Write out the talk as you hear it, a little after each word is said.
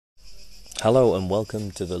Hello and welcome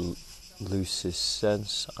to the Loosest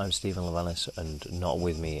Sense. I'm Stephen Levanis and not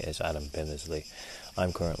with me is Adam Bimmersley.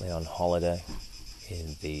 I'm currently on holiday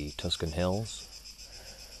in the Tuscan Hills.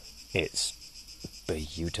 It's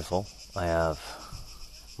beautiful. I have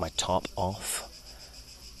my top off.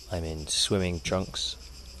 I'm in swimming trunks.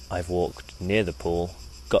 I've walked near the pool,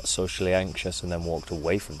 got socially anxious and then walked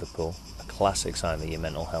away from the pool. A classic sign that your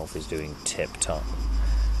mental health is doing tip-top.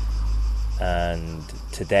 And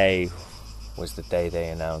today was the day they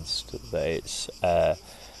announced that it's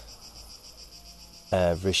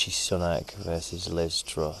Rishi Sunak versus Liz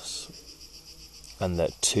Truss, and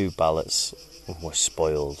that 2 ballots were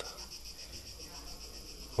spoiled,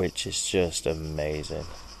 which is just amazing.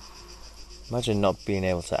 Imagine not being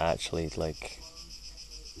able to actually,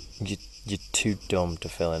 you're too dumb to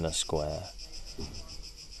fill in a square.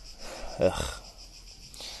 Ugh.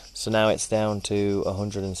 So now it's down to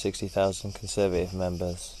 160,000 Conservative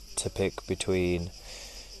members to pick between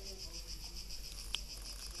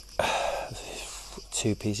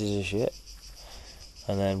 2 pieces of shit,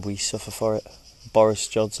 and then we suffer for it. Boris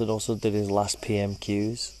Johnson also did his last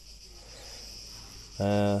PMQs.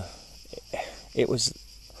 It was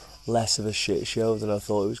less of a shit show than I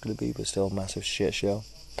thought it was going to be, but still a massive shit show.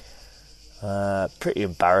 Pretty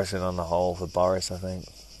embarrassing on the whole for Boris, I think.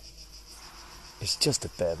 He's just a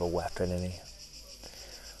bit of a weapon, isn't he?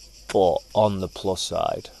 But on the plus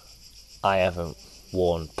side, I haven't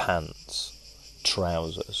worn pants,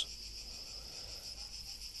 trousers,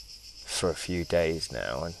 for a few days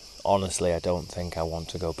now, and honestly I don't think I want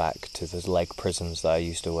to go back to the leg prisms that I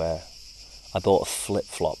used to wear. I bought a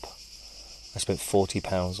flip-flop. I spent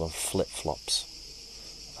 £40 on flip-flops.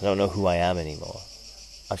 I don't know who I am anymore.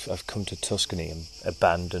 I've come to Tuscany and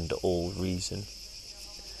abandoned all reason.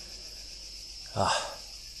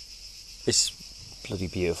 It's bloody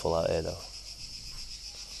beautiful out here though.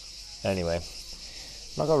 Anyway,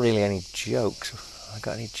 I've not got really any jokes. I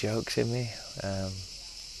got any jokes in me?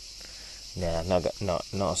 Nah, not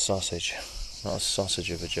a sausage. Not a sausage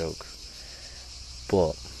of a joke.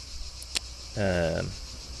 But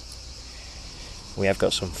we have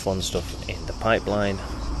got some fun stuff in the pipeline,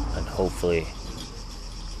 and hopefully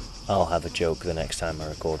I'll have a joke the next time I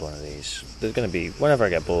record one of these. There's going to be, whenever I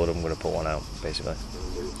get bored, I'm going to put one out, basically.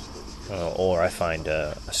 Or I find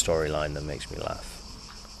a storyline that makes me laugh.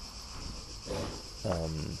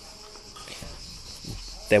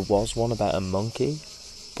 There was one about a monkey,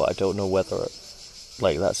 but I don't know whether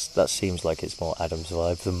that seems like it's more Adam's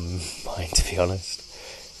vibe than mine, to be honest.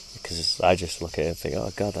 Because I just look at it and think,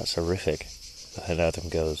 oh god, that's horrific. And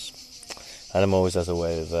Adam always has a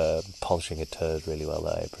way of polishing a turd really well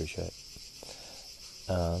that I appreciate.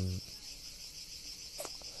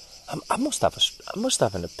 I must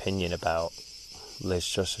have an opinion about Liz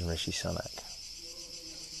Truss and Rishi Sunak.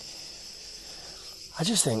 I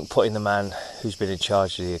just think putting the man who's been in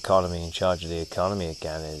charge of the economy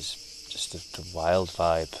again is just a wild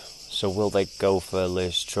vibe. So will they go for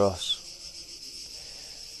Liz Truss?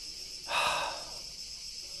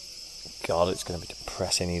 God, it's going to be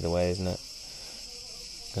depressing either way, isn't it?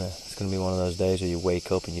 It's going to be one of those days where you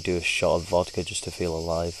wake up and you do a shot of vodka just to feel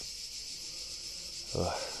alive.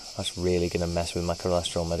 Ugh, that's really going to mess with my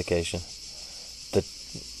cholesterol medication.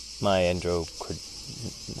 My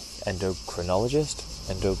endocrinologist,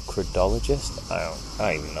 I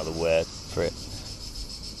don't even know the word for it.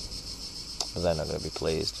 But they're not going to be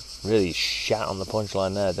pleased. Really shat on the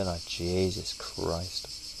punchline there, didn't I? Jesus Christ.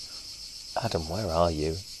 Adam, where are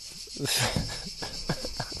you?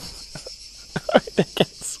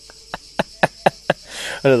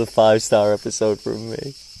 Another 5-star episode from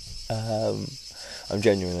me. I'm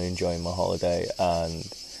genuinely enjoying my holiday, and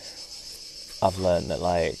I've learned that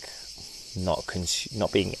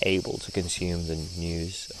not being able to consume the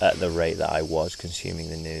news at the rate that I was consuming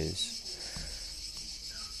the news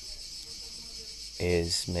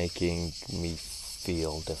is making me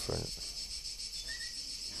feel different.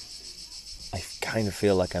 I kind of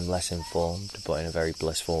feel like I'm less informed, but in a very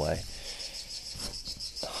blissful way.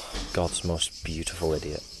 God's most beautiful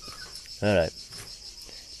idiot. Alright.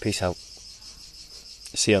 Peace out.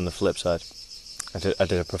 See you on the flip side. I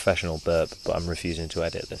did a professional burp, but I'm refusing to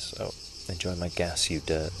edit this, so enjoy my gas, you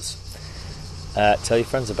dirts. Tell your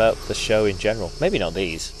friends about the show in general. Maybe not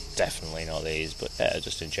these. Definitely not these, but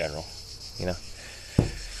just in general. You know.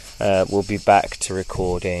 We'll be back to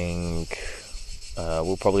recording.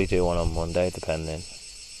 We'll probably do one on Monday, dependent.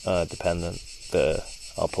 But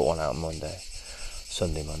I'll put one out on Monday.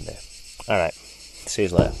 Sunday, Monday. Alright. See you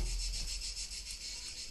later.